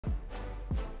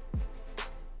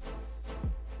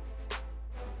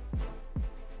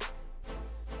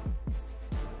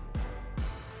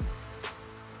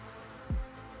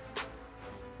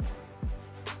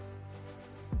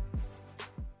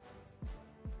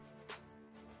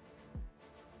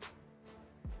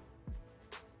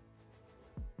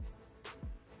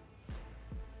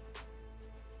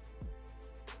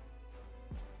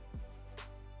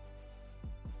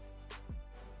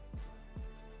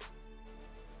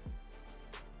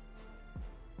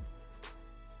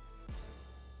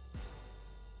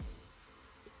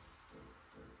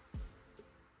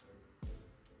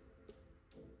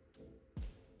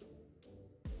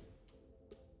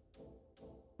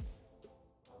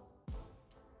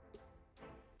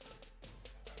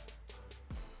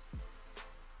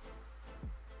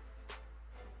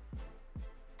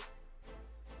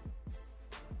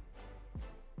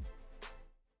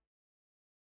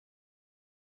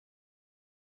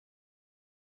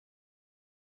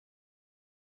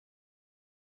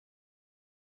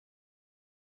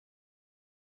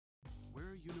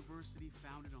We're a university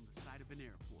founded on the side of an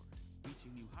airport.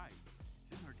 Reaching new heights,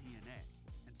 it's in our DNA.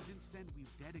 And since then,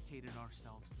 we've dedicated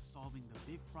ourselves to solving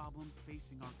the big problems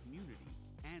facing our community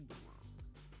and the world.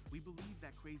 We believe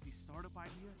that crazy startup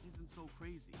idea isn't so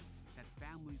crazy, that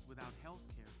families without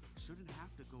healthcare shouldn't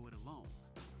have to go it alone.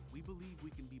 We believe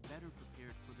we can be better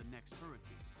prepared for the next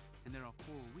hurricane, and that our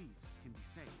coral reefs can be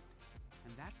saved.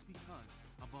 And that's because,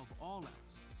 above all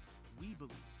else, we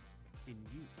believe in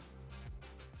you.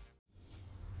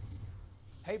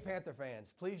 Hey Panther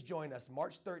fans, please join us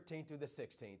March 13th through the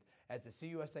 16th as the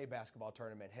CUSA basketball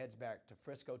tournament heads back to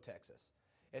Frisco, Texas.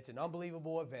 It's an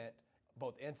unbelievable event,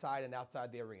 both inside and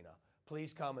outside the arena.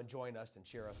 Please come and join us and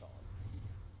cheer us on.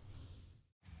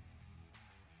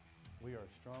 We are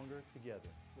stronger together.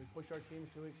 We push our teams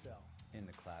to excel. In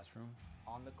the classroom,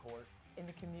 on the court, in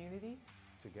the community.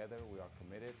 Together we are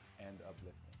committed and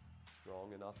uplifting.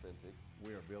 Strong and authentic.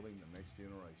 We are building the next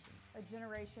generation. A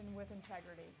generation with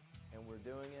integrity. And we're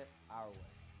doing it our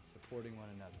way. supporting one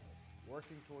another.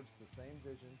 Working towards the same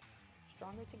vision.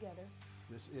 Stronger together.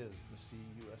 This is the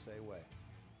CUSA way.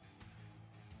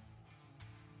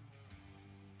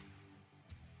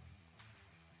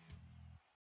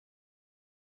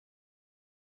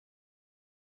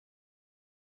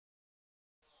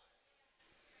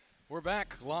 We're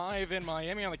back live in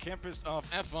Miami on the campus of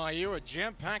FIU, a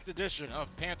jam-packed edition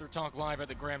of Panther Talk Live at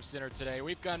the Graham Center today.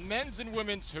 We've got men's and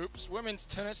women's hoops, women's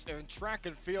tennis, and track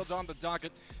and field on the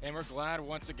docket, and we're glad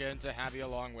once again to have you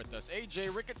along with us.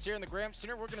 AJ Ricketts here in the Graham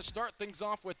Center. We're going to start things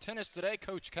off with tennis today.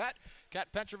 Coach Kat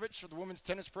Petrovich for the women's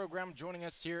tennis program joining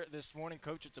us here this morning.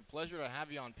 Coach, it's a pleasure to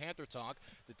have you on Panther Talk.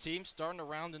 The team's starting to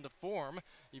round into form.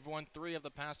 You've won 3 of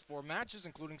the past 4 matches,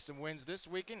 including some wins this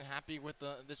weekend. Happy with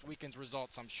this weekend's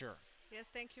results, I'm sure. Yes,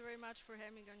 thank you very much for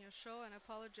having me on your show, and I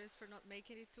apologize for not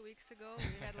making it 2 weeks ago.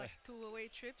 We had like 2 away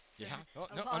trips. Yeah, well,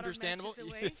 no, understandable.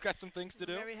 You've got some things to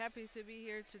do. I'm very happy to be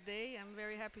here today. I'm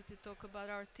very happy to talk about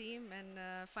our team, and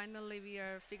finally we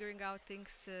are figuring out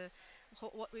things,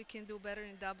 what we can do better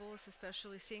in doubles,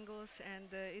 especially singles. And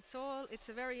it's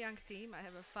a very young team. I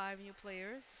have 5 new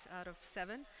players out of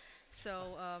 7.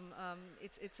 So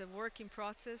it's a working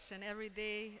process, and every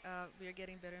day we are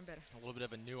getting better and better. A little bit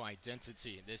of a new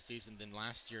identity this season than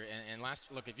last year. And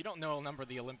look, if you don't know a number of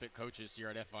the Olympic coaches here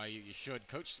at FIU, you should.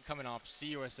 Coach is coming off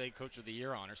CUSA Coach of the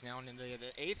Year honors. Now in the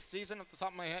 8th season, off the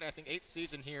top of my head, I think 8th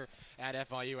season here at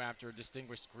FIU after a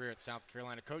distinguished career at South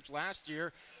Carolina. Coach, last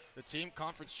year, the team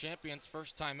conference champions,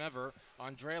 first time ever.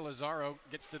 Andrea Lazaro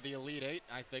gets to the Elite 8,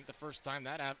 I think, the first time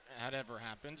that had ever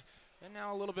happened. And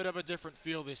now a little bit of a different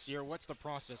feel this year. What's the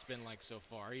process been like so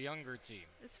far? A younger team.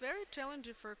 It's very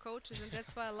challenging for coaches, and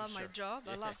that's why I love my job.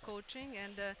 I love coaching,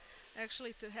 and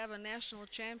actually to have a national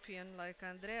champion like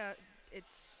Andrea,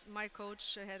 it's my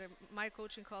coach. I had my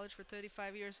coach in college for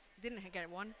 35 years. Didn't get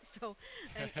one, so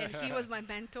and he was my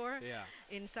mentor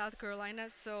in South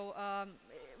Carolina. So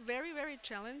very, very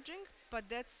challenging. But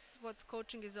that's what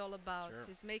coaching is all about. Sure.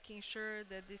 Is making sure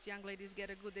that these young ladies get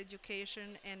a good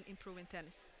education and improve in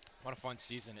tennis. What a fun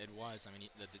season it was. I mean,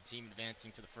 the team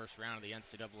advancing to the first round of the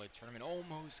NCAA tournament,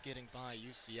 almost getting by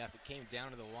UCF. It came down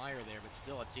to the wire there, but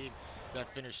still a team that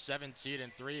finished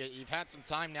 17-3. You've had some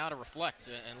time now to reflect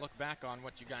and look back on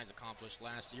what you guys accomplished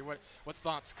last year. What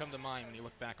thoughts come to mind when you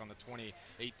look back on the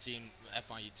 2018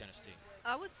 FIU tennis team?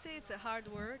 I would say it's a hard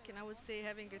work, and I would say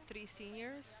having 3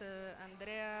 seniors,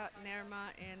 Andrea,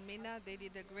 Nerma, and Mina, they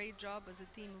did a great job as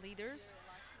a team leaders.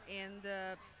 And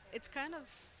it's kind of,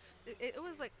 it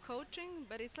was like coaching,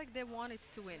 but it's like they wanted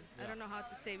to win. I don't know how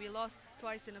to say. We lost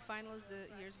twice in the finals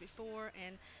the years before,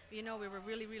 and we were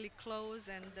really, really close,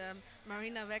 and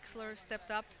Marina Wexler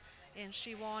stepped up and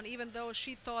she won, even though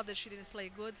she thought that she didn't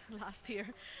play good last year.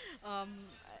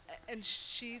 And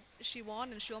she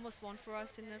won, and she almost won for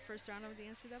us in the first round of the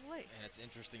NCAA. And it's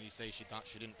interesting you say she thought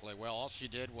she didn't play well. All she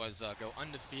did was go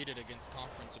undefeated against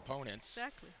conference opponents.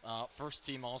 Exactly. First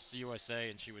team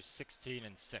All-CUSA, and she was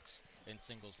 16-6 in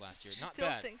singles last year. Not still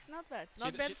bad. Not bad.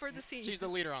 Not bad for the seniors. She's the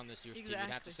leader on this year's team, you'd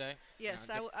have to say. Yes,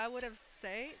 I would have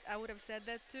said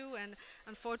that too. And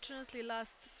unfortunately,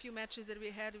 last few matches that we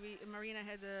had, Marina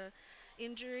had a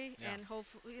injury, and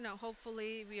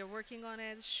hopefully we are working on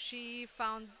it. She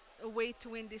found a way to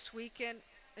win this weekend,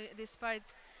 despite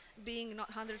being not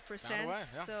 100%.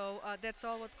 So that's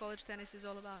all what college tennis is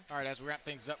all about. All right, as we wrap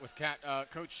things up with Kat,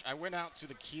 Coach, I went out to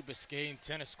the Key Biscayne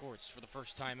tennis courts for the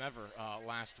first time ever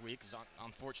last week. Because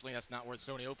unfortunately, that's not where the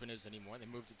Sony Open is anymore. They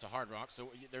moved it to Hard Rock. So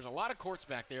there's a lot of courts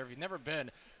back there. If you've never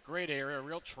been, great area,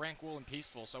 real tranquil and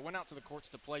peaceful. So I went out to the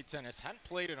courts to play tennis. Hadn't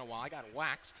played in a while. I got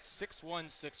waxed 6-1,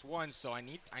 6-1. So I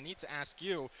need to ask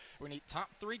you, we need top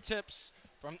 3 tips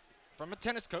from a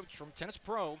tennis coach, from Tennis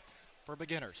Pro, for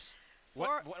beginners.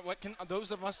 What can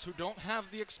those of us who don't have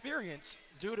the experience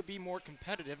do to be more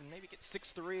competitive and maybe get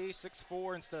 6'3",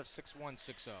 6'4" instead of 6'1",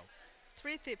 6'0"?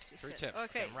 3 tips, you Three said. tips.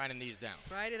 Okay. I'm writing these down.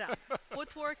 Write it down.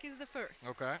 Footwork is the first.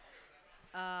 Okay.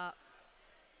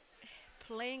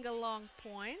 Playing along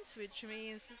points, which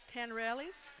means 10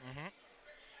 rallies,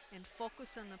 Mm-hmm. and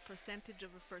focus on the percentage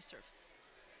of the first serves.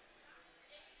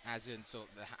 As in, so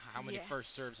how many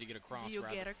first serves you get across? You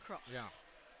get across. Yeah.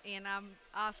 And I'm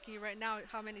asking you right now,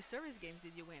 how many service games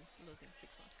did you win, losing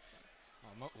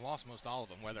 6-1? Lost most all of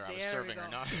them, whether I was There we serving or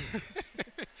go. not.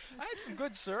 I had some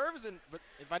good serves, but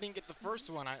if I didn't get the first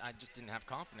one, I just didn't have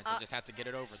confidence. I just had to get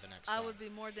it over the next time. I would be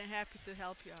more than happy to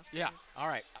help you afterwards. Yeah. All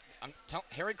right.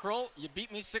 Harry Kroll, you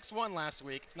beat me 6-1 last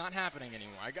week. It's not happening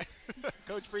anymore.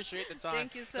 Coach, appreciate the time.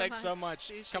 Thank you so Thanks much. so much.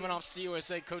 Appreciate Coming it. off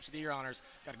CUSA Coach of the Year honors.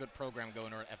 Got a good program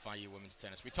going over at FIU Women's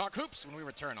Tennis. We talk hoops when we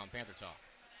return on Panther Talk.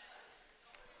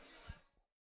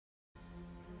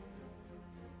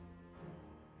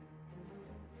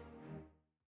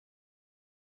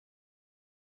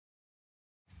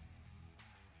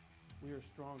 We are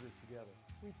stronger together.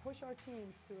 We push our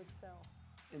teams to excel.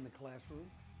 In the classroom,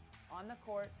 On the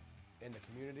court, In the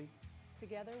community,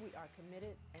 together we are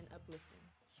committed and uplifting.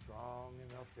 strong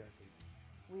and authentic.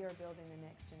 We are building the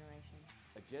next generation.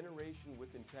 A generation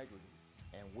with integrity.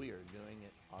 And we are doing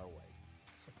it our way.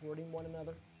 Supporting one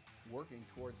another. Working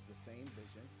towards the same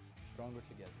vision, stronger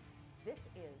together. This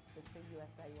is the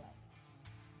CUSA way.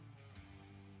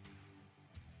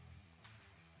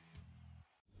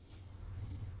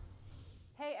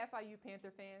 Hey FIU Panther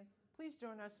fans, please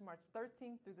join us March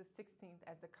 13th through the 16th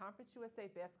as the Conference USA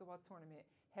Basketball Tournament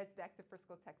heads back to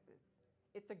Frisco, Texas.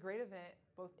 It's a great event,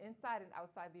 both inside and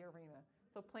outside the arena,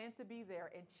 so plan to be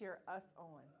there and cheer us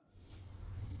on.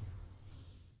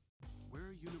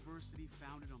 We're a university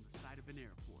founded on the side of an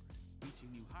airport, reaching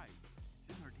new heights.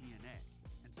 It's in our DNA.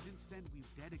 And since then,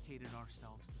 we've dedicated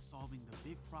ourselves to solving the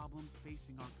big problems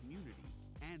facing our community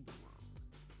and the world.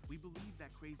 We believe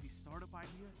that crazy startup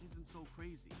idea isn't so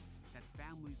crazy, that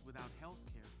families without health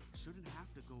care shouldn't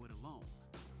have to go it alone.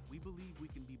 We believe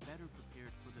we can be better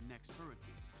prepared for the next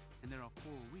hurricane, and that our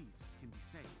coral reefs can be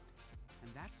saved. And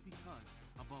that's because,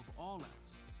 above all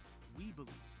else, we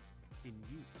believe in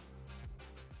you.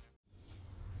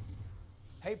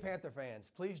 Hey Panther fans,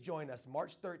 please join us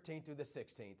March 13th through the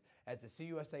 16th as the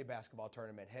CUSA basketball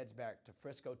tournament heads back to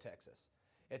Frisco, Texas.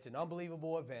 It's an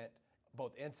unbelievable event,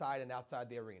 both inside and outside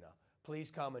the arena. Please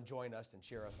come and join us and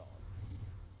cheer us on.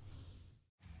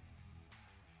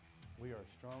 We are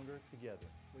stronger together.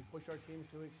 We push our teams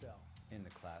to excel. In the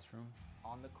classroom,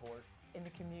 On the court. In the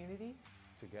community,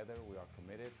 Together, we are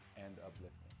committed and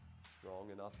uplifting. Strong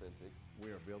and authentic.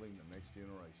 We are building the next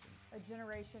generation. A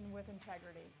generation with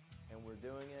integrity. And we're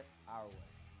doing it our way.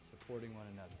 supporting one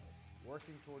another.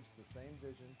 Working towards the same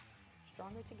vision.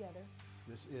 Stronger together.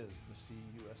 This is the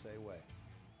CUSA way.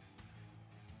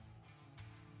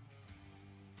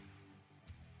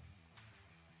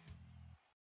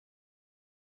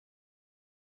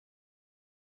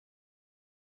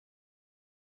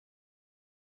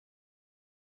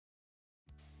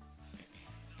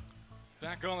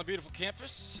 Back on the beautiful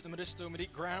campus, the Modesto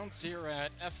Medique grounds here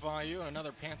at FIU.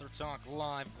 Another Panther Talk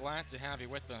Live. Glad to have you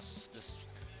with us this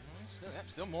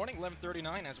still morning,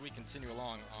 11:39, as we continue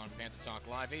along on Panther Talk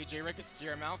Live. AJ Ricketts,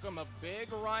 Tierra Malcolm, a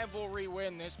big rivalry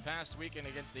win this past weekend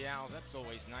against the Owls. That's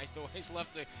always nice. Always love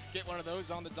to get one of those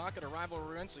on the docket, a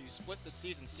rivalry win. So you split the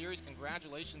season series.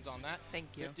 Congratulations on that.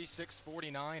 Thank you.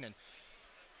 56-49, and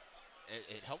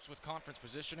it helps with conference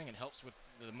positioning. It helps with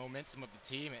the momentum of the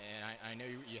team, and I know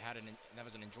you had that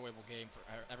was an enjoyable game for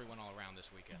everyone all around this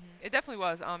weekend. It definitely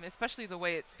was, especially the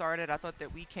way it started. I thought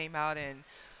that we came out and,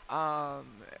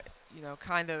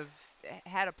 kind of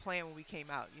had a plan when we came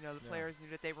out. You know, the players knew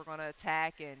that they were going to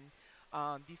attack,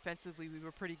 and defensively we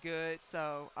were pretty good.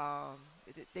 So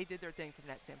they did their thing from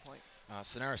that standpoint.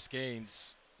 Sonara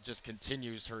Scanes just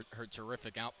continues her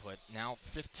terrific output. Now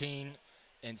 15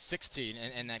 and 16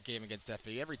 in that game against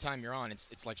FE. Every time you're on,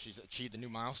 it's like she's achieved a new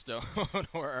milestone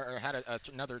or had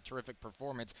another terrific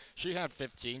performance. She had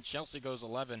 15. Chelsea goes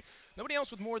 11. Nobody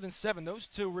else with more than 7. Those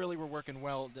two really were working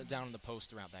well down in the post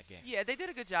throughout that game. Yeah, they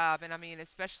did a good job, and I mean,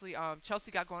 especially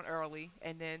Chelsea got going early,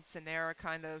 and then Sonara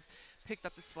kind of picked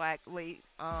up the slack late,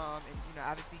 and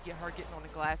obviously getting on the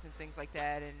glass and things like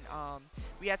that, and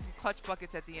we had some clutch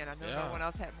buckets at the end. I know no one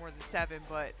else had more than 7,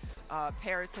 but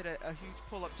Paris hit a huge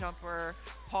pull-up jumper.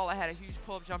 Paula had a huge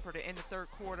pull-up jumper to end the third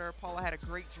quarter. Paula had a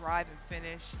great drive and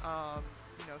finish.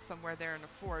 somewhere there in the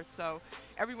fourth. So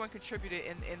everyone contributed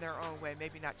in their own way,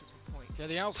 maybe not just with points. Yeah,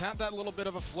 the Owls had that little bit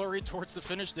of a flurry towards the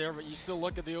finish there, but you still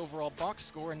look at the overall box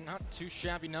score, and not too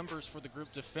shabby numbers for the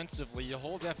group defensively. You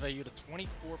hold FAU to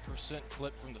 24%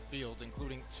 clip from the field,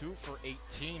 including 2 for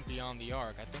 18 beyond the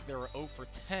arc. I think they were 0 for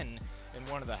 10 in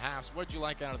one of the halves. What did you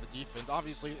like out of the defense?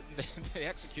 Obviously, they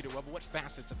executed well, but what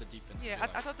facets of the defense? Yeah,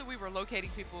 I thought that we were locating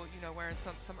people, where in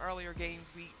some earlier games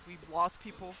we've lost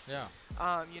people. Yeah.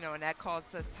 And that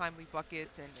caused us timely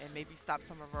buckets and maybe stopped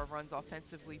some of our runs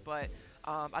offensively. But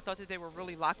I thought that they were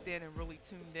really locked in and really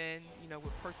tuned in,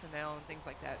 with personnel and things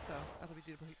like that. So I thought we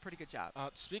did a pretty good job.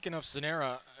 Speaking of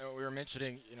Sanera, we were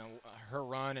mentioning, her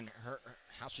run and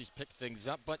how she's picked things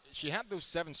up. But she had those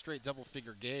 7 straight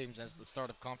double-figure games as the start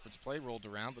of conference play rolled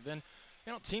around. But then,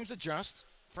 teams adjust.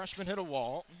 Freshmen hit a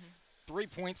wall. 3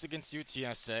 points against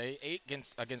UTSA, 8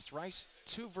 against Rice,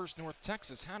 2 versus North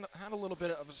Texas. Had a little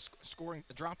bit of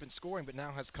a drop in scoring, but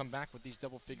now has come back with these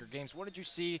double-figure games. What did you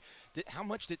see? How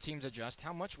much did teams adjust?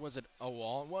 How much was it a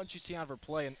wall? What did you see out of her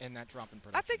play in that drop in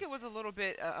production? I think it was a little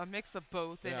bit a mix of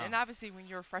both. And obviously when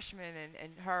you're a freshman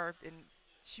and her –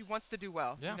 she wants to do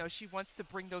well. Yeah. She wants to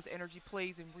bring those energy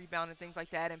plays and rebound and things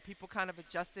like that. And people kind of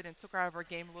adjusted and took her out of her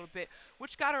game a little bit,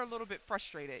 which got her a little bit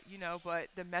frustrated, But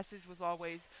the message was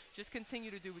always just continue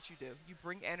to do what you do. You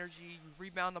bring energy, you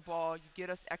rebound the ball, you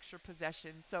get us extra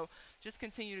possessions. So just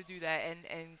continue to do that.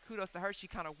 And kudos to her. She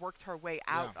kind of worked her way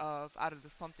out of the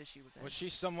slump that she was in. Was she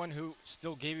someone who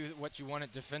still gave you what you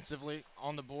wanted defensively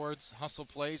on the boards, hustle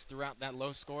plays throughout that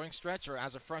low scoring stretch? Or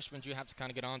as a freshman, do you have to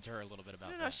kind of get on to her a little bit about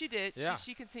that? No, she did. Yeah.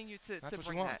 She continued to That's what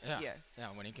bring you want. that. Yeah,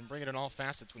 when he can bring it in all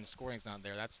facets when the scoring's not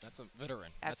there, that's a veteran. Absolutely.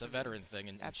 That's a veteran thing,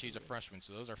 and she's a freshman,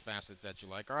 so those are facets that you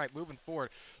like. All right, moving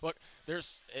forward. Look,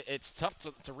 it's tough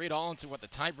to read all into what the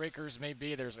tiebreakers may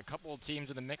be. There's a couple of teams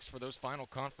in the mix for those final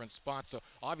conference spots, so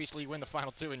obviously you win the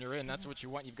final 2 and you're in. That's what you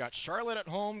want. You've got Charlotte at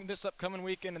home this upcoming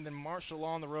weekend, and then Marshall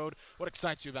on the road. What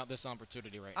excites you about this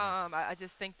opportunity right now? I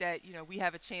just think that, we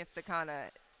have a chance to kind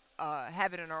of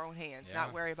have it in our own hands,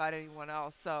 not worry about anyone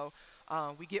else. So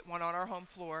we get one on our home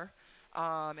floor,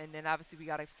 and then obviously we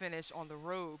got to finish on the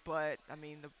road. But,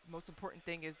 the most important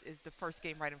thing is the first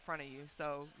game right in front of you.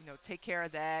 So, take care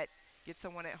of that. Get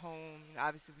someone at home.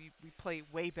 Obviously, we play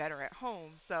way better at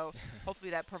home. So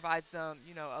hopefully that provides them,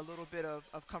 a little bit of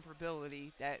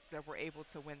comfortability that we're able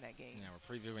to win that game. Yeah,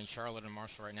 we're previewing Charlotte and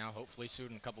Marshall right now. Hopefully soon,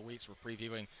 in a couple weeks, we're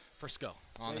previewing Frisco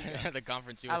on the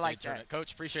Conference USA like tournament. that.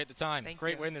 Coach, appreciate the time. Thank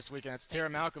Great you. win this weekend. That's Tara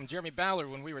Malcolm, Jeremy Ballard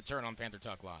when we return on Panther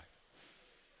Talk Live.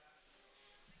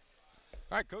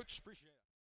 All right, Coach, appreciate it.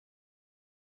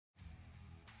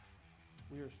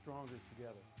 We are stronger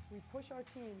together. We push our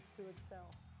teams to excel.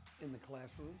 In the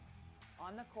classroom.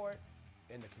 On the court.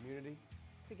 In the community.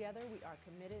 Together we are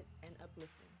committed and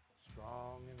uplifting.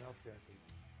 Strong and uplifting.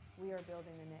 We are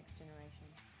building the next generation.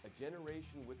 A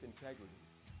generation with integrity.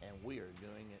 And we are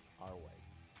doing it our way.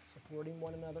 Supporting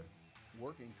one another.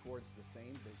 Working towards the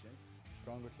same vision,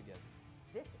 stronger together.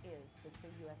 This is the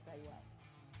CUSA way.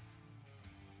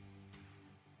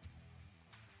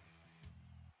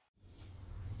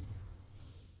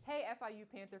 Hey FIU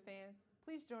Panther fans,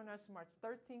 please join us March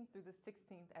 13th through the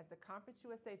 16th as the Conference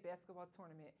USA Basketball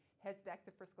Tournament heads back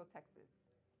to Frisco,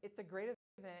 Texas. It's a great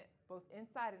event both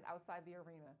inside and outside the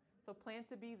arena, so plan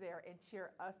to be there and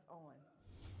cheer us on.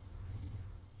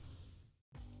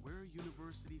 We're a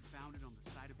university founded on the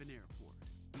side of an airport,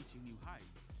 reaching new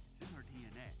heights. It's in our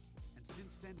DNA. And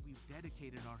since then, we've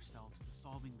dedicated ourselves to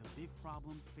solving the big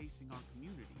problems facing our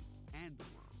community and the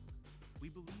world. We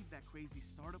believe that crazy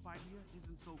startup idea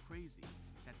isn't so crazy,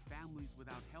 that families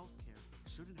without health care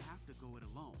shouldn't have to go it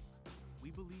alone.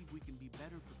 We believe we can be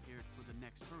better prepared for the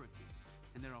next hurricane,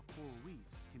 and that our coral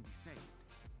reefs can be saved.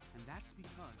 And that's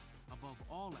because, above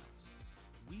all else,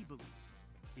 we believe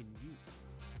in you.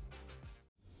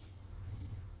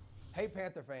 Hey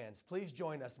Panther fans, please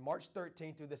join us March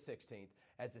 13th through the 16th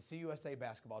as the CUSA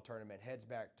basketball tournament heads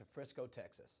back to Frisco,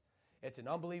 Texas. It's an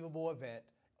unbelievable event,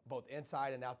 both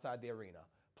inside and outside the arena.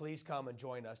 Please come and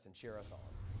join us and cheer us on.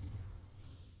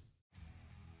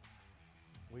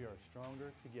 We are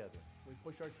stronger together. We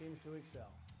push our teams to excel.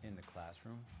 In the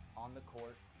classroom. On the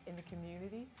court. In the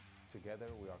community. Together,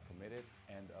 we are committed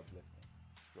and uplifting.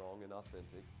 Strong and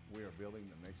authentic. We are building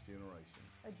the next generation.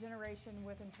 A generation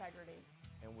with integrity.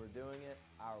 And we're doing it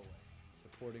our way.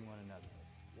 Supporting one another.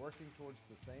 Working towards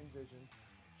the same vision.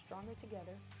 Stronger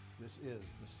together. This is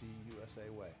the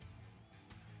CUSA way.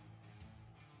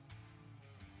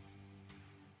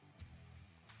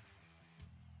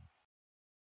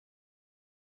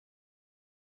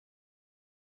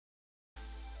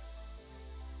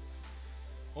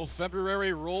 Well,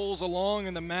 February rolls along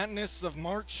and the madness of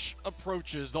March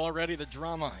approaches. Already the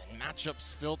drama and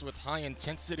matchups filled with high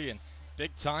intensity and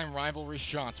big-time rivalry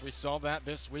shots. We saw that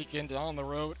this weekend on the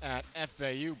road at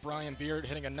FAU. Brian Beard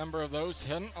hitting a number of those,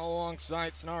 him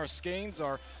alongside Sonara Scanes,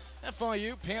 our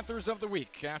FIU Panthers of the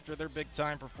Week. After their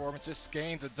big-time performances,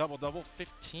 Scanes a double-double,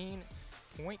 15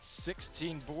 points,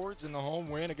 16 boards in the home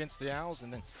win against the Owls.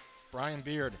 And then Brian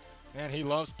Beard, man, he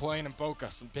loves playing in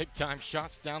Boca. Some big-time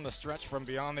shots down the stretch from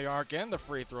beyond the arc and the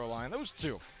free throw line. Those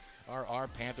two are our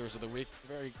Panthers of the Week.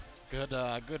 Very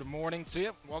good morning to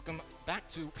you. Welcome back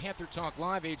to Panther Talk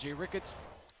Live. AJ Ricketts,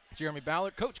 Jeremy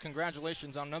Ballard. Coach,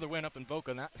 congratulations on another win up in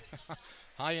Boca. That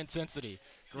high intensity,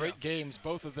 great games,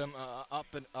 both of them up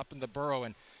in the borough,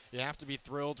 and you have to be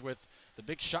thrilled with the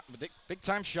big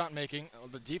time shot making.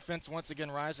 The defense once again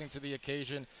rising to the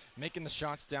occasion, making the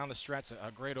shots down the stretch.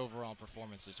 A great overall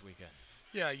performance this weekend.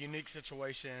 Yeah, unique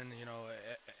situation. You know,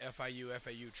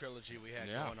 FAU trilogy we had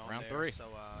going on round there. 3. So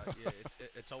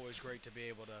it's always great to be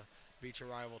able to beat your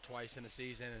rival twice in a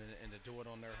season and to do it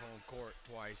on their home court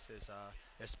twice is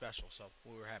special. So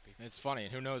we were happy. It's funny,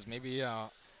 and who knows, maybe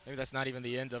that's not even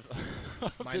the end of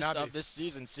this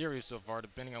season series so far,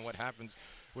 depending on what happens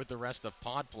with the rest of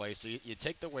pod play. So you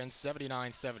take the win,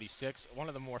 79-76, one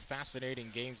of the more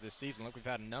fascinating games this season. Look, we've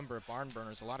had a number of barn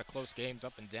burners, a lot of close games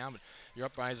up and down, but you're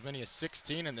up by as many as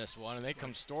 16 in this one, and they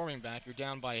come storming back. You're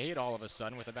down by 8 all of a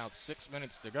sudden with about 6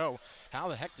 minutes to go. How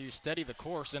the heck do you steady the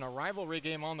course in a rivalry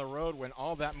game on the road when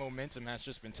all that momentum has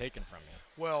just been taken from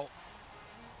you? Well,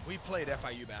 we played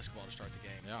FIU basketball to start the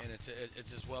game, and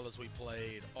it's as well as we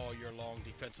played all year long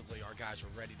defensively. Our guys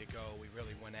were ready to go. We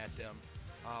really went at them.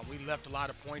 We left a lot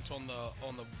of points on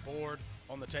the board,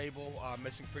 on the table,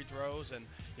 missing free throws, and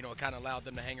it kind of allowed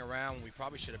them to hang around. We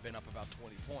probably should have been up about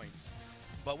 20 points.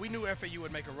 But we knew FAU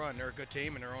would make a run. They're a good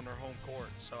team, and they're on their home court.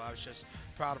 So I was just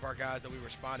proud of our guys that we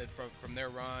responded from their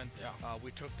run. We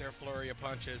took their flurry of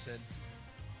punches, and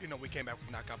we came back with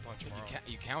a knockout punch.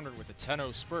 You countered with a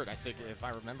 10-0 spurt, I think, if I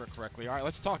remember correctly. All right,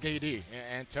 let's talk AD,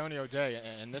 Antonio Day,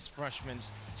 and this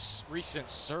freshman's recent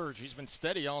surge. He's been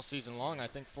steady all season long, I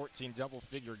think 14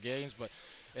 double-figure games, but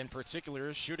in particular,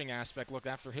 his shooting aspect. Look,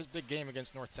 after his big game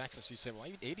against North Texas, you said, well,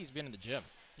 AD's been in the gym.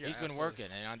 Yeah, He's been working,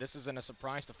 and this isn't a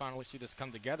surprise to finally see this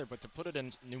come together, but to put it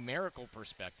in numerical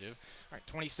perspective, all right,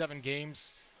 27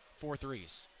 games, 4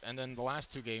 threes. And then the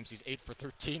last 2 games, he's 8 for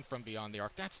 13 from beyond the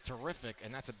arc. That's terrific,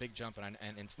 and that's a big jump, and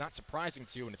it's not surprising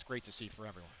to you, and it's great to see for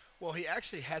everyone. Well, he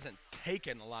actually hasn't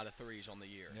taken a lot of threes on the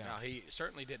year. Yeah. Now, he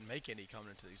certainly didn't make any coming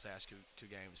into these last two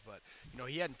games, but,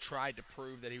 he hadn't tried to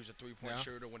prove that he was a three-point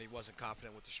shooter when he wasn't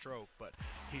confident with the stroke, but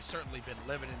he's certainly been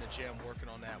living in the gym, working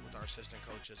on that with our assistant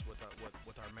coaches,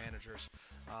 with our managers,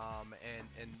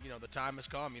 and the time has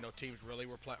come. Teams really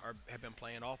have been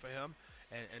playing off of him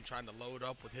and trying to load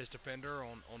up with his defender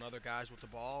on other guys with the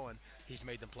ball, and he's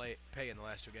made them pay in the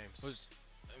last 2 games.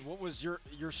 What was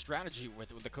your strategy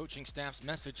with the coaching staff's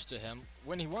message to him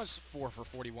when he was 4 for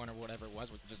 41 or whatever it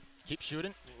was? Just keep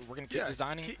shooing. We're going to keep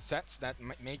designing sets that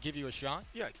may give you a shot.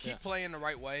 Yeah, keep playing the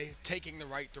right way, taking the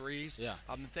right threes. Yeah.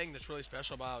 The thing that's really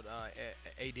special about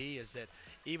AD is that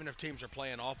even if teams are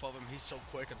playing off of him, he's so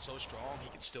quick and so strong, he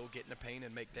can still get in the paint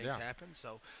and make things happen.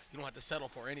 So you don't have to settle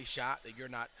for any shot that you're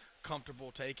not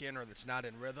comfortable taking or that's not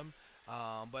in rhythm.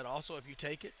 But also, if you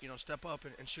take it, step up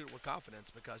and shoot it with confidence,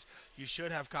 because you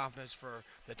should have confidence for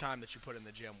the time that you put in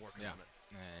the gym working on it.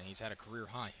 And he's had a career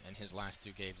high in his last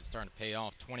 2 games. It's starting to pay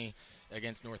off. 20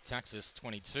 against North Texas,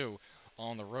 22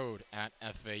 on the road at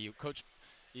FAU. Coach,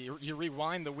 you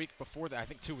rewind the week before that, I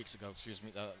think 2 weeks ago,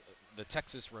 the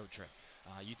Texas road trip,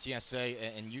 UTSA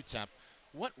and UTEP.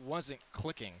 What wasn't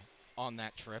clicking on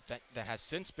that trip that has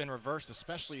since been reversed,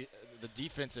 especially the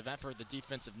defensive effort, the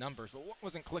defensive numbers? But what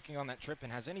wasn't clicking on that trip,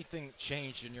 and has anything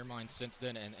changed in your mind since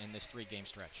then in this 3-game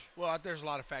stretch? Well, there's a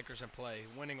lot of factors in play.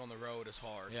 Winning on the road is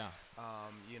hard. Yeah.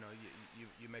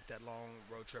 You make that long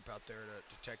road trip out there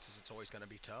to Texas, it's always going to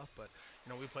be tough. But,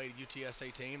 we played a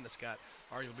UTSA team that's got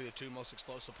arguably the 2 most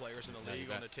explosive players in the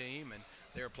league on the team, and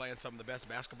they were playing some of the best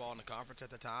basketball in the conference at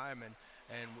the time, and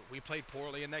we played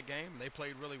poorly in that game. They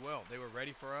played really well. They were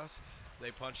ready for us.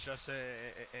 They punched us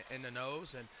in the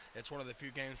nose, and it's one of the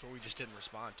few games where we just didn't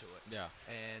respond to it. Yeah.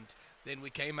 And then we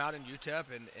came out in UTEP,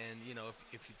 and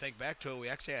if you think back to it, we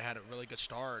actually had a really good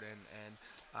start, and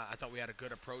I thought we had a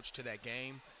good approach to that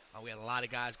game. We had a lot of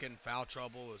guys getting foul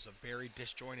trouble. It was a very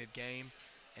disjointed game,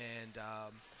 and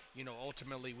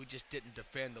ultimately we just didn't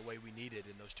defend the way we needed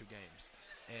in those 2 games.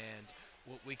 And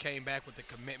we came back with the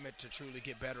commitment to truly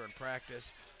get better in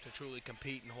practice, to truly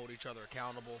compete and hold each other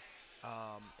accountable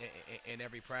in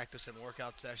every practice and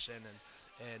workout session.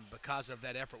 And because of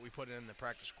that effort we put in the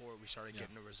practice court, we started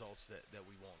getting the results that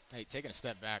we want. Hey, taking a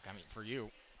step back, I mean, for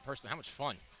you personally, how much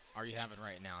fun are you having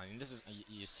right now? I mean, this is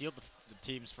you sealed the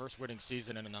team's first winning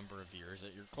season in a number of years.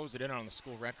 You're closing in on the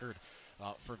school record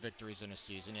for victories in a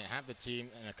season. You have the team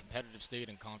in a competitive state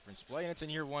in conference play, and it's in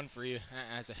year one for you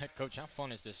as a head coach. How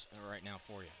fun is this right now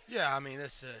for you? Yeah, I mean,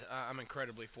 I'm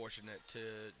incredibly fortunate to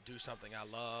do something I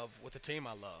love with the team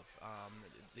I love.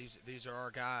 These are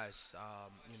our guys,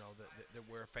 you know, that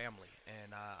we're a family,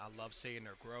 and I love seeing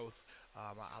their growth.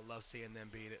 I love seeing them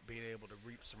being able to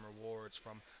reap some rewards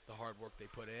from the hard work they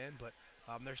put in, but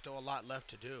there's still a lot left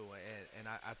to do, and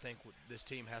I think this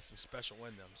team has some special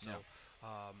in them. So,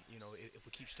 you know, if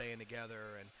we keep staying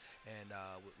together and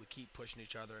we keep pushing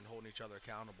each other and holding each other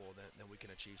accountable, then we can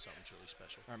achieve something truly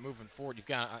special. All right, moving forward, you've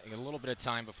got a little bit of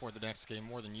time before the next game,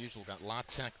 more than usual. Got La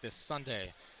Tech this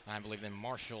Sunday, I believe, then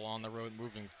Marshall on the road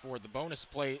moving forward. The bonus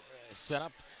play set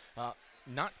up.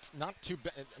 Not too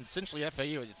bad. Essentially,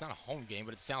 FAU, it's not a home game,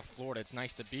 but it's South Florida. It's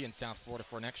nice to be in South Florida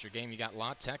for an extra game. You got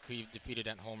La Tech, who you defeated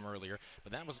at home earlier,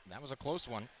 but that was a close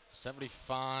one,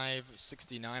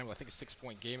 75-69. Well, I think a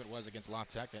 6-point game it was against La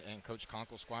Tech and Coach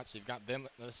Conkle's squad. So you've got them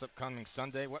this upcoming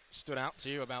Sunday. What stood out to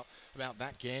you about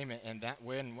that game and that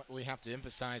win? What we have to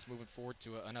emphasize moving forward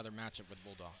to another matchup with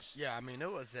Bulldogs? Yeah, I mean,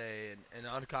 it was an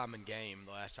uncommon game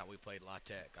the last time we played La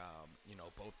Tech. You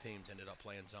know, both teams ended up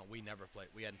playing zone. We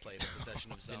hadn't played a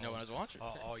possession of zone. Didn't know I was watching.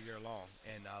 all year long,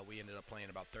 and we ended up playing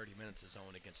about 30 minutes of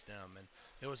zone against them, and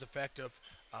it was effective.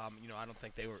 You know, I don't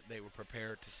think they were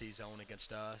prepared to see zone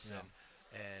against us,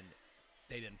 and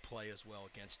they didn't play as well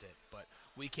against it. But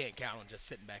we can't count on just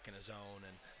sitting back in a zone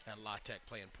and La Tech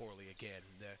playing poorly again.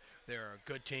 They're a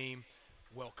good team,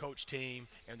 well-coached team,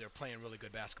 and they're playing really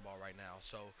good basketball right now.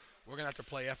 So we're going to have to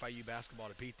play FIU basketball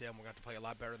to beat them. We're going to have to play a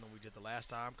lot better than we did the last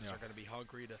time because they're going to be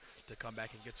hungry to come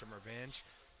back and get some revenge.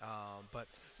 But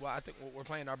I think we're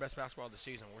playing our best basketball of the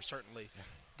season. We're certainly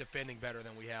defending better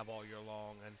than we have all year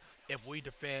long. And if we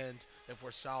defend, if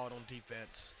we're solid on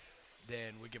defense,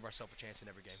 then we give ourselves a chance in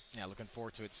every game. Yeah, looking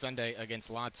forward to it. Sunday against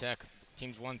La Tech.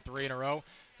 Teams won 3 in a row,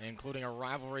 including a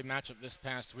rivalry matchup this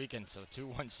past weekend. So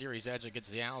 2-1 series edge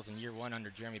against the Owls in year one under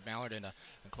Jeremy Ballard, and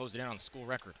closed it in on the school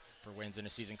record for wins in a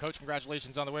season. Coach,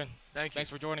 congratulations on the win. Thank you. Thanks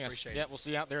for joining us. Appreciate it. We'll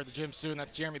see you out there at the gym soon.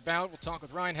 That's Jeremy Ballard. We'll talk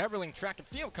with Ryan Heberling, track and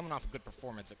field, coming off a good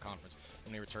performance at conference.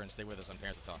 When we return, stay with us on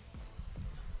Panther Talk.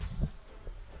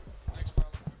 Thanks, brother.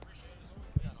 We appreciate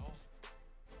it.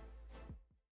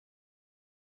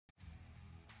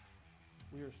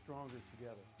 We are stronger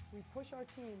together. We push our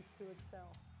teams to excel.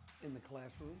 In the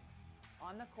classroom.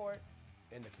 On the court.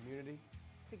 In the community.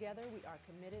 Together we are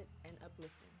committed and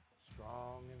uplifting.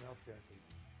 Strong and authentic.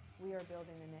 We are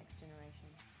building the next generation.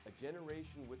 A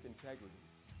generation with integrity.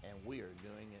 And we are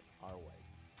doing it our way.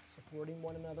 Supporting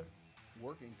one another.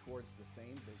 Working towards the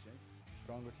same vision.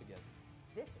 Stronger together.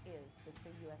 This is the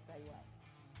CUSA way.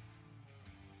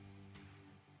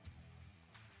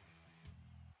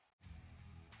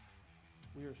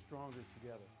 We are stronger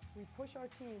together. We push our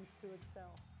teams to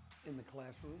excel. In the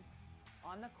classroom.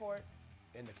 On the court.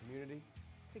 In the community.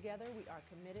 Together we are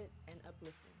committed and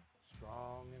uplifting.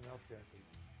 Strong and authentic.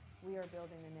 We are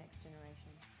building the next generation.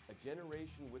 A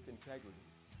generation with integrity.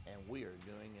 And we are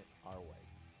doing it our way.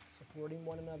 Supporting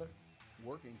one another.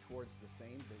 Working towards the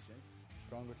same vision.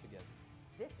 Stronger together.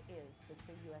 This is the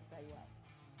CUSA way.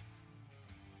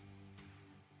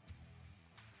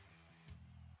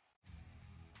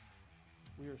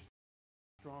 We are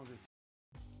stronger.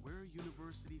 We're a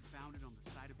university founded on the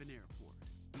side of an airport,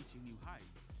 reaching new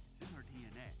heights. It's in our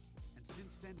DNA. And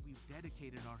since then, we've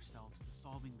dedicated ourselves to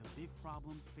solving the big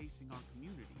problems facing our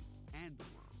community and the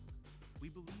world.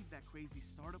 We believe that crazy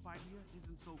startup idea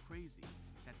isn't so crazy,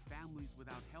 that families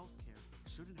without health care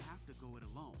shouldn't have to go it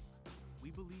alone. We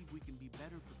believe we can be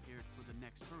better prepared for the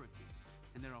next hurricane,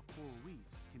 and that our coral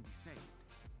reefs can be saved.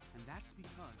 And that's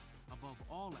because, above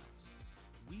all else,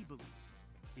 we believe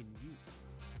in you.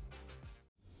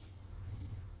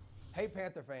 Hey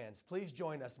Panther fans, please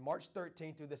join us March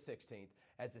 13th through the 16th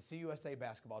as the CUSA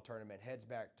basketball tournament heads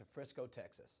back to Frisco,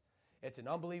 Texas. It's an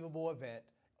unbelievable event,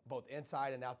 both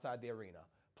inside and outside the arena.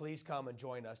 Please come and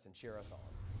join us and cheer us on.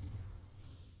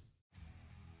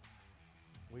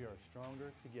 We are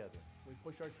stronger together. We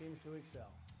push our teams to excel.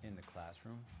 In the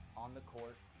classroom. On the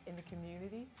court. In the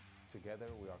community. Together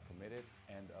we are committed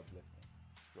and uplifting.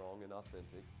 Strong and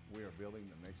authentic. We are building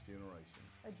the next generation.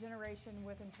 A generation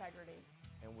with integrity.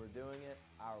 And we're doing it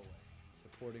our way.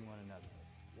 Supporting one another.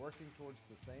 Working towards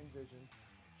the same vision.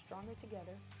 Stronger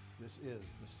together. This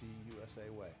is the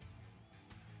CUSA way.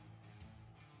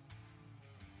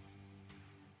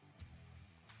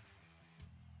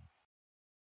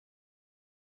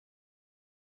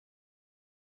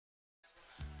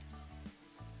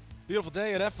 Beautiful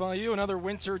day at FIU, another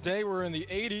winter day. We're in the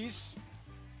 80s.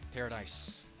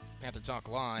 Paradise. Panther Talk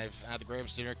Live at the Graham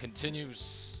Center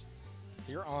continues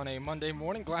here on a Monday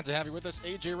morning. Glad to have you with us.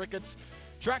 AJ Ricketts,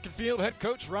 track and field head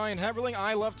coach Ryan Heberling.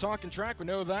 I love talking track. We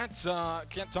know that.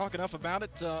 Can't talk enough about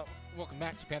it. Welcome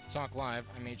back to Panther Talk Live.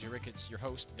 I'm AJ Ricketts, your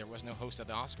host. There was no host at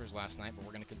the Oscars last night, but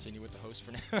we're going to continue with the host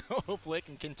for now. Hopefully it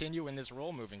can continue in this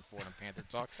role moving forward on Panther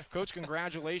Talk. Coach,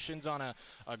 congratulations on a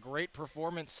great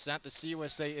performance at the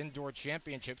CUSA Indoor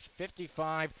Championships.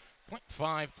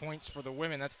 55.5 points for the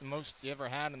women. That's the most you ever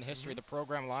had in the history of the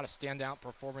program. A lot of standout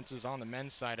performances on the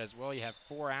men's side as well. You have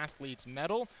 4 athletes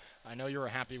medal. I know you were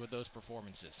happy with those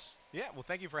performances. Yeah, well,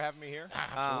 thank you for having me here.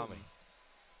 Absolutely.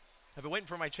 I've been waiting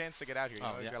for my chance to get out here. You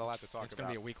know, I've got a lot to talk about. It's going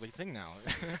to be a weekly thing now.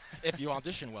 If you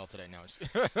audition well today, no.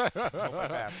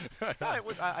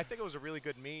 I think it was a really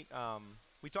good meet.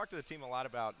 We talked to the team a lot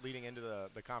about leading into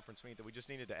the conference meet that we just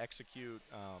needed to execute,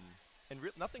 and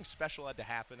nothing special had to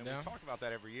happen. And we talk about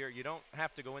that every year. You don't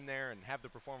have to go in there and have the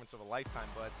performance of a lifetime,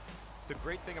 but the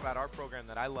great thing about our program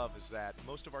that I love is that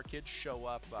most of our kids show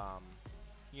up,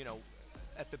 you know,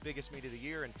 at the biggest meet of the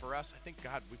year, and for us, I think,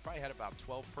 God, we probably had about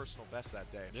 12 personal bests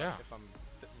that day, if I'm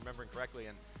remembering correctly.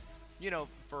 And, you know,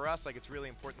 for us, like, it's really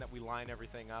important that we line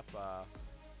everything up,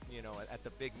 you know, at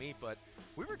the big meet. But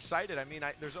we were excited. I mean,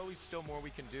 there's always still more we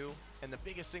can do, and the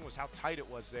biggest thing was how tight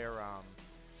it was there.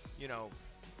 You know,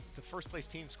 the first place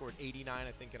team scored 89,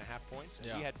 I think, and a half points,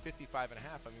 and we had 55 and a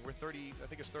half. I mean, we're 30, I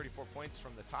think it's 34 points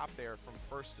from the top there, from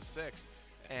first to sixth.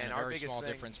 And our very small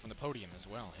difference from the podium as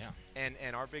well,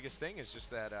 And our biggest thing is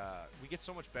just that we get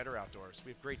so much better outdoors.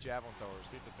 We have great javelin throwers.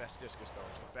 We have the best discus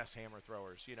throwers, the best hammer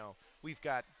throwers. You know, we've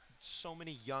got so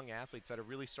many young athletes that are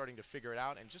really starting to figure it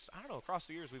out. And just, I don't know, across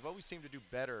the years, we've always seemed to do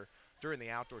better during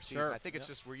the outdoor season. I think it's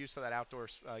just we're used to that outdoor,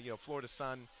 you know, Florida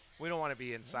sun. We don't want to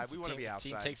be inside. We want to be outside.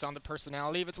 The team takes on the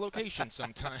personality of its location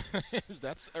sometimes.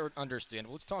 That's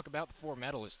understandable. Let's talk about the 4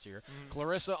 medalists here.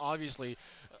 Clarissa, obviously,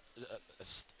 a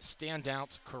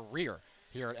standout career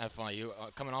here at FIU,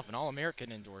 coming off an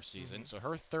All-American indoor season. So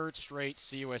her 3rd straight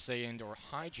CUSA Indoor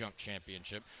High Jump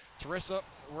Championship. Teresa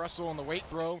Russell in the weight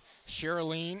throw,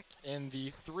 Sherilyn in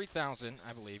the 3,000,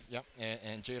 I believe,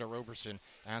 and Jada Roberson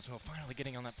as well, finally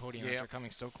getting on that podium after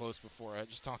coming so close before.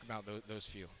 Just talk about those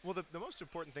few. Well, the most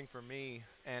important thing for me,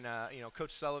 and you know,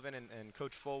 Coach Sullivan and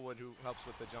Coach Fullwood, who helps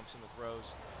with the jumps and the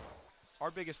throws, our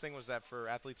biggest thing was that for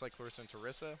athletes like Clarissa and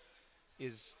Teresa,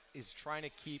 is trying to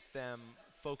keep them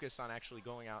focused on actually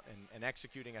going out and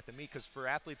executing at the meet. Because for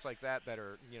athletes like that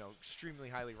are, you know, extremely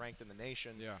highly ranked in the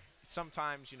nation,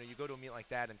 sometimes, you know, you go to a meet like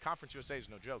that, and Conference USA is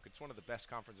no joke. It's one of the best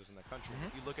conferences in the country.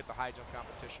 If you look at the high jump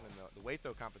competition and the weight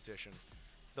throw competition,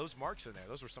 those marks in there,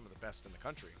 those were some of the best in the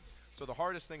country. So the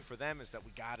hardest thing for them is that we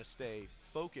got to stay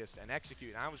focused and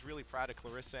execute. And I was really proud of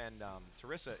Clarissa and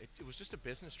Teresa. It was just a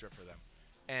business trip for them.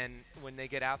 And when they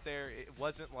get out there, it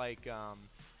wasn't like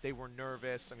they were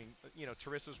nervous. I mean, you know,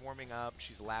 Teresa's warming up.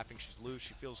 She's laughing. She's loose.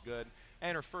 She feels good.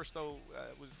 And her first throw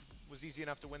was easy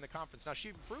enough to win the conference. Now, she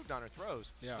improved on her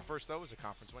throws. The first throw was a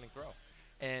conference-winning throw.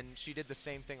 And she did the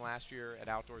same thing last year at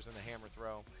Outdoors in the hammer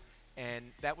throw. And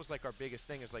that was like our biggest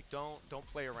thing, is like don't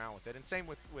play around with it. And same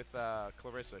with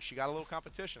Clarissa. She got a little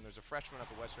competition. There's a freshman up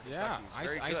at Western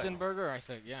Kentucky. Eisenberger, I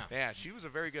think, Yeah, she was a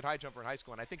very good high jumper in high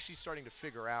school, and I think she's starting to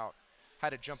figure out how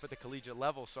to jump at the collegiate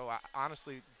level. So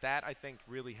honestly, that I think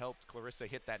really helped Clarissa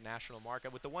hit that national mark.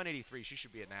 With the 183, she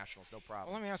should be at nationals, no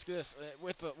problem. Well, let me ask you this: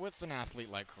 with an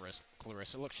athlete like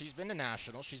Clarissa, look, she's been to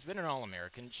nationals, she's been an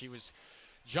All-American, she was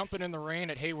jumping in the rain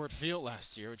at Hayward Field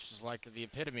last year, which is like the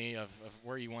epitome of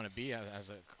where you want to be as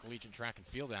a collegiate track and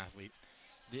field athlete.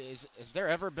 Is there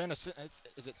ever been is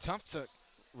it tough to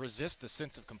resist the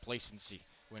sense of complacency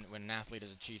when an athlete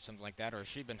has achieved something like that, or has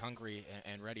she been hungry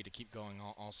and ready to keep going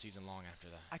all season long after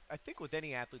that? I think with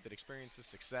any athlete that experiences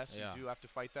success, you do have to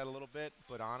fight that a little bit,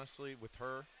 but honestly, with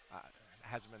her, it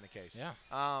hasn't been the case.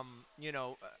 You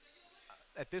know,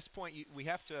 at this point, we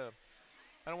have to,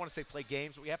 I don't want to say play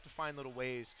games, but we have to find little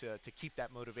ways to keep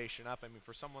that motivation up. I mean,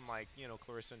 for someone like, you know,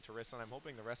 Clarissa and Teresa, and I'm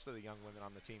hoping the rest of the young women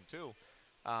on the team too,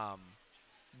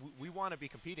 we want to be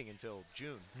competing until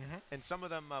June. And some of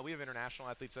them, we have international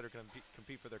athletes that are going to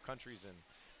compete for their countries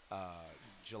in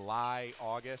July,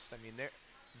 August. I mean,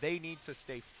 they need to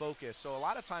stay focused. So a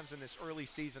lot of times in this early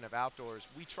season of outdoors,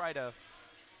 we try to,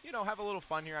 you know, have a little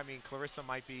fun here. I mean, Clarissa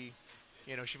might be,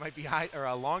 you know, she might be high or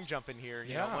a long jump in here,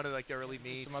 you know, one of like the early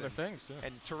meets. Some other things.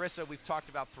 And Teresa, we've talked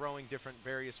about throwing different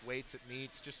various weights at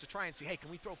meets just to try and see, hey,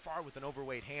 can we throw far with an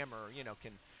overweight hammer? You know,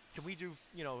 can we do,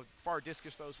 you know, far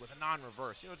discus throws with a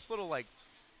non-reverse? You know, just little like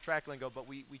track lingo, but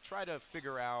we try to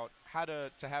figure out how to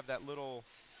have that little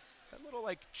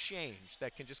like change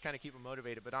that can just kind of keep them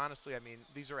motivated. But honestly, I mean,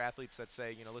 these are athletes that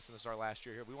say, you know, listen, this is our last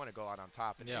year here. We want to go out on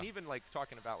top. And, and even like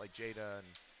talking about like Jada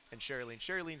and Sherilyn.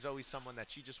 Sherilyn's always someone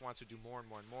that she just wants to do more and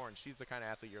more and more. And she's the kind of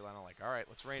athlete you're like, all right,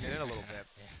 let's rein it in a little bit.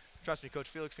 Trust me, Coach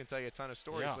Felix can tell you a ton of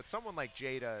stories. But someone like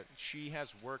Jada, she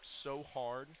has worked so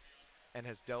hard and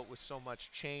has dealt with so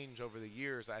much change over the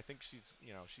years. I think she's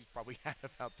probably had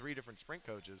about 3 different sprint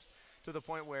coaches, to the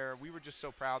point where we were just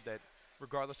so proud that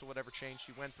regardless of whatever change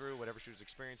she went through, whatever she was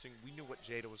experiencing, we knew what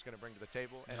Jada was going to bring to the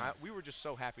table. And we were just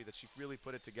so happy that she really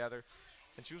put it together.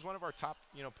 And she was one of our top,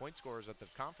 point scorers at the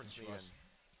conference meet.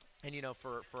 And you know,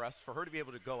 for her to be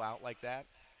able to go out like that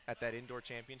at that indoor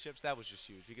championships, that was just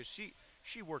huge, because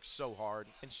she works so hard.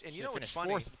 And you know, it's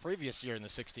funny. 4th the previous year in the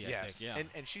 60, I think. Yeah.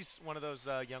 And she's one of those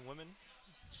young women,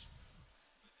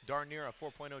 darn near a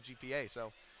 4.0 GPA.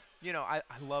 So, you know, I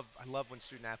love when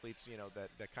student athletes, you know,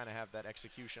 that kind of have that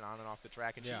execution on and off the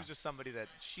track. And she was just somebody that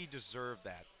she deserved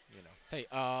that, you know. Hey,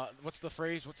 what's the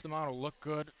phrase? What's the motto? Look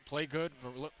good, play good,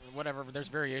 or look, whatever. There's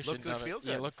variations look good, of it. Feel good.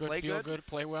 Yeah, look good, play feel good,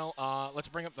 play well. Let's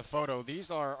bring up the photo.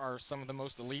 These are some of the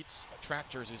most elite track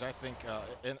jerseys, I think,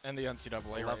 in the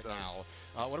NCAA right now.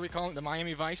 What do we call it? The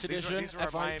Miami Vice edition? These are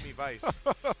our Miami Vice.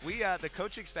 We, the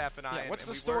coaching staff and I. What's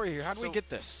the story here? How do we get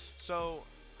this? So,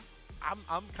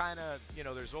 I'm kind of, you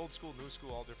know, there's old school, new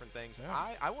school, all different things.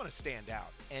 I want to stand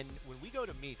out. And when we go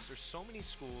to meets, there's so many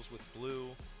schools with blue,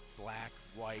 black,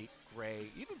 white, gray,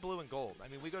 even blue and gold. I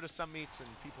mean, we go to some meets and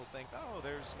people think, oh,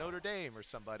 there's Notre Dame or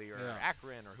somebody, or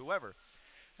Akron or whoever.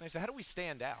 And I said, how do we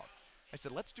stand out? I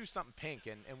said, let's do something pink.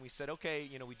 And we said, okay,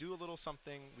 you know, we do a little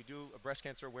something. We do a breast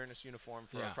cancer awareness uniform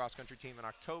for our cross-country team in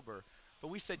October. But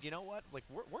we said, you know what? Like,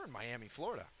 we're in Miami,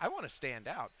 Florida. I want to stand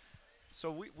out. So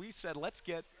we said, let's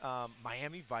get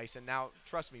Miami Vice. And now,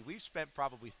 trust me, we've spent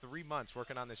probably 3 months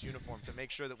working on this uniform to make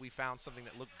sure that we found something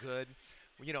that looked good.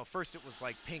 You know, first it was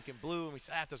like pink and blue, and we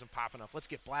said, that doesn't pop enough. Let's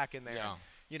get black in there. Yeah.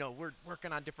 You know, we're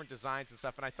working on different designs and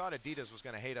stuff. And I thought Adidas was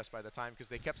going to hate us by the time, because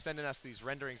they kept sending us these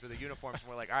renderings of the uniforms. And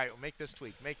we're like, all right, well, make this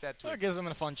tweak, make that tweak. Well, it gives them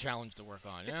a fun challenge to work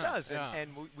on. It does.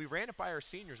 And we ran it by our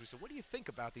seniors. We said, what do you think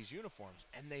about these uniforms?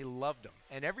 And they loved them.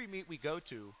 And every meet we go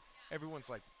to, everyone's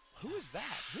like, who is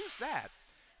that? Who's that?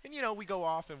 And, you know, we go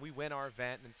off and we win our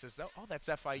event, and it says, oh, that's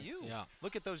FIU. Yeah.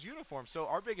 Look at those uniforms. So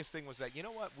our biggest thing was that, you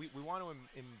know what, we want to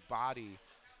embody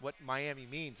what Miami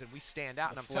means, and we stand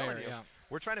out. And I'm telling you,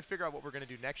 we're trying to figure out what we're going to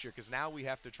do next year, because now we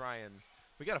have to try and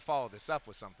we got to follow this up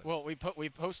with something. Well, we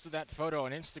posted that photo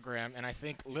on Instagram, and I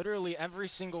think literally every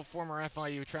single former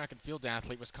FIU track and field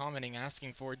athlete was commenting,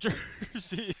 asking for a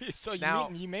jersey. So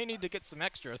you may need to get some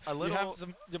extra. You have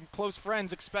some close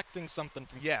friends expecting something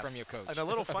from your coach. And a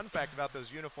little fun fact about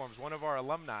those uniforms: one of our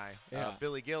alumni,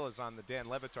 Billy Gill, is on the Dan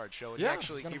Levitard show,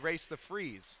 and he raced the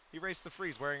freeze. He raced the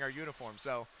freeze wearing our uniform.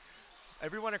 So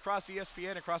everyone across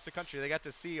ESPN, across the country, they got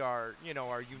to see our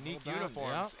unique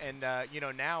uniforms. And,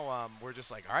 now we're just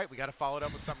like, all right, we got to follow it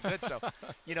up with something good. So,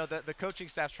 the coaching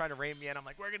staff's trying to rein me in. I'm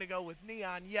like, we're going to go with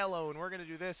neon yellow, and we're going to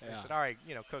do this. And I said, all right,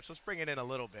 coach, let's bring it in a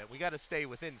little bit. We got to stay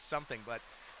within something. But,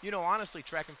 honestly,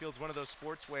 track and field's one of those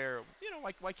sports where,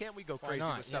 why can't we go crazy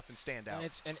with stuff and stand out?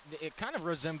 And it kind of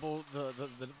resembled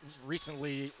the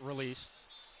recently released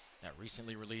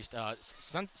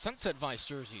Sunset Vice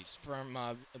jerseys from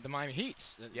the Miami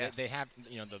Heats. They have,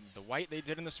 the white they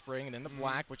did in the spring, and then the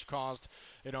black, which caused,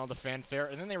 the fanfare.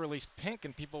 And then they released pink,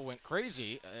 and people went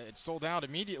crazy. It sold out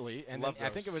immediately. And then I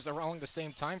think it was around the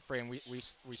same time frame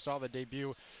we saw the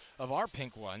debut of our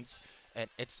pink ones. And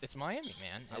it's Miami,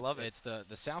 man. I love it. It's the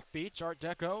South Beach Art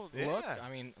Deco look. I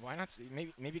mean, why not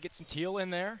maybe get some teal in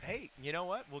there? Hey, you know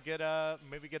what? We'll get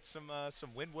maybe get some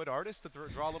Wynwood artists to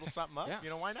draw a little something up.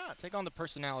 Why not? Take on the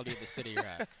personality of the city you're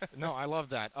at. No, I love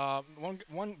that.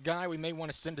 One guy we may want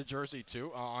to send a jersey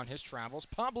to on his travels,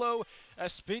 Pablo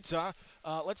Espita.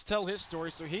 Let's tell his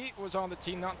story. So he was on the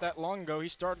team not that long ago. He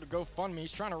started to GoFundMe.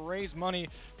 He's trying to raise money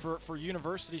for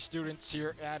university students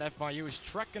here at FIU. He's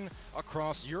trekking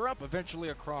across Europe, eventually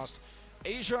across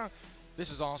Asia.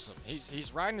 This is awesome.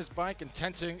 He's riding his bike and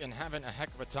tenting and having a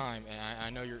heck of a time. And I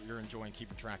know you're enjoying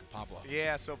keeping track of Pablo.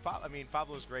 Yeah. So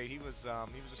Pablo's great. He was a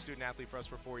student athlete for us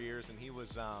for 4 years, and he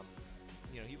was.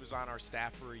 He was on our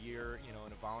staff for a year,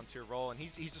 in a volunteer role, and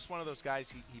he's just one of those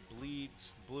guys. He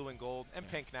bleeds blue and gold and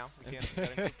pink now. We can't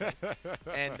include pink.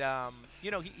 And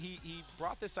he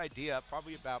brought this idea up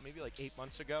probably about maybe like 8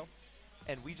 months ago,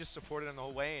 and we just supported him the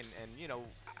whole way. And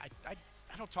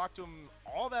I don't talk to him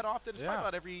all that often. It's probably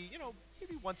about every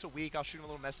maybe once a week. I'll shoot him a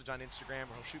little message on Instagram,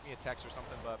 or he'll shoot me a text or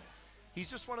something. But he's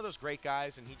just one of those great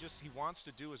guys, and he wants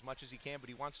to do as much as he can, but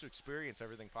he wants to experience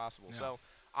everything possible. So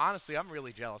Honestly, I'm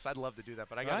really jealous. I'd love to do that,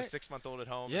 but I got a Right. 6-month-old at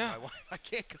home. Yeah. And my wife, I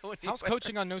can't go anywhere. How's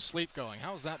coaching on no sleep going?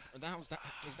 How's that?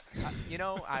 You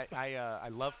know, I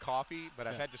love coffee, but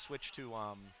I've Yeah. had to switch to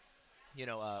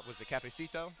was it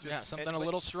cafecito? Yeah, something a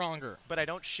little stronger. But I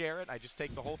don't share it. I just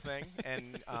take the whole thing,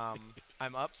 and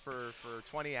I'm up for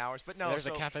 20 hours. But no, There's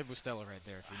so a Cafe Bustelo right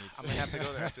there if you need some. I'm gonna have to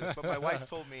go there after this. But my wife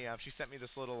told me she sent me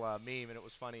this little meme, and it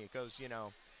was funny. It goes,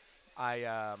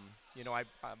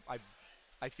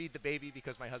 I feed the baby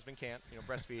because my husband can't,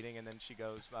 breastfeeding, and then she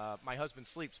goes, my husband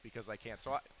sleeps because I can't.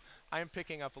 So I am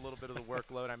picking up a little bit of the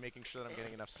workload. I'm making sure that I'm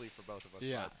getting enough sleep for both of us.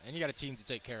 Yeah, and you got a team to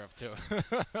take care of too.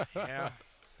 Yeah.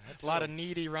 A lot of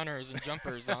needy runners and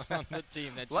jumpers on the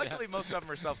team. Luckily, most of them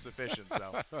are self-sufficient.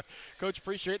 So, Coach,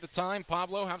 appreciate the time.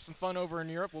 Pablo, have some fun over in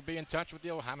Europe. We'll be in touch with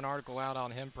you. We'll have an article out on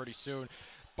him pretty soon.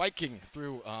 Biking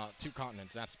through 2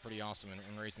 continents. That's pretty awesome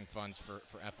and raising funds for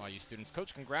FIU students.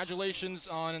 Coach, congratulations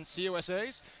on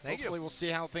CUSAs. Hopefully we'll see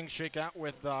how things shake out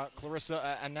with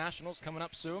Clarissa and Nationals coming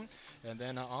up soon. And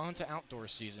then on to outdoor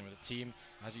season with a team.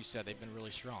 As you said, they've been really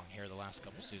strong here the last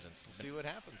couple seasons. We'll see what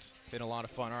happens. Been a lot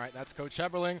of fun. All right, that's Coach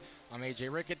Heberling. I'm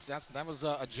AJ Ricketts. That was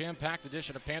a jam-packed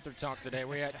edition of Panther Talk today.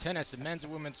 We had tennis and men's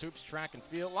and women's hoops, track and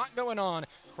field. A lot going on.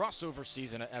 Crossover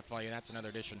season at FIU. That's another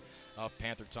edition of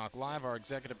Panther Talk Live. Our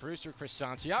executive producer, Chris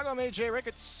Santiago. I'm AJ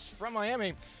Ricketts from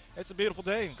Miami. It's a beautiful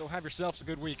day. Go have yourselves a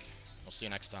good week. We'll see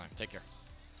you next time. Take care.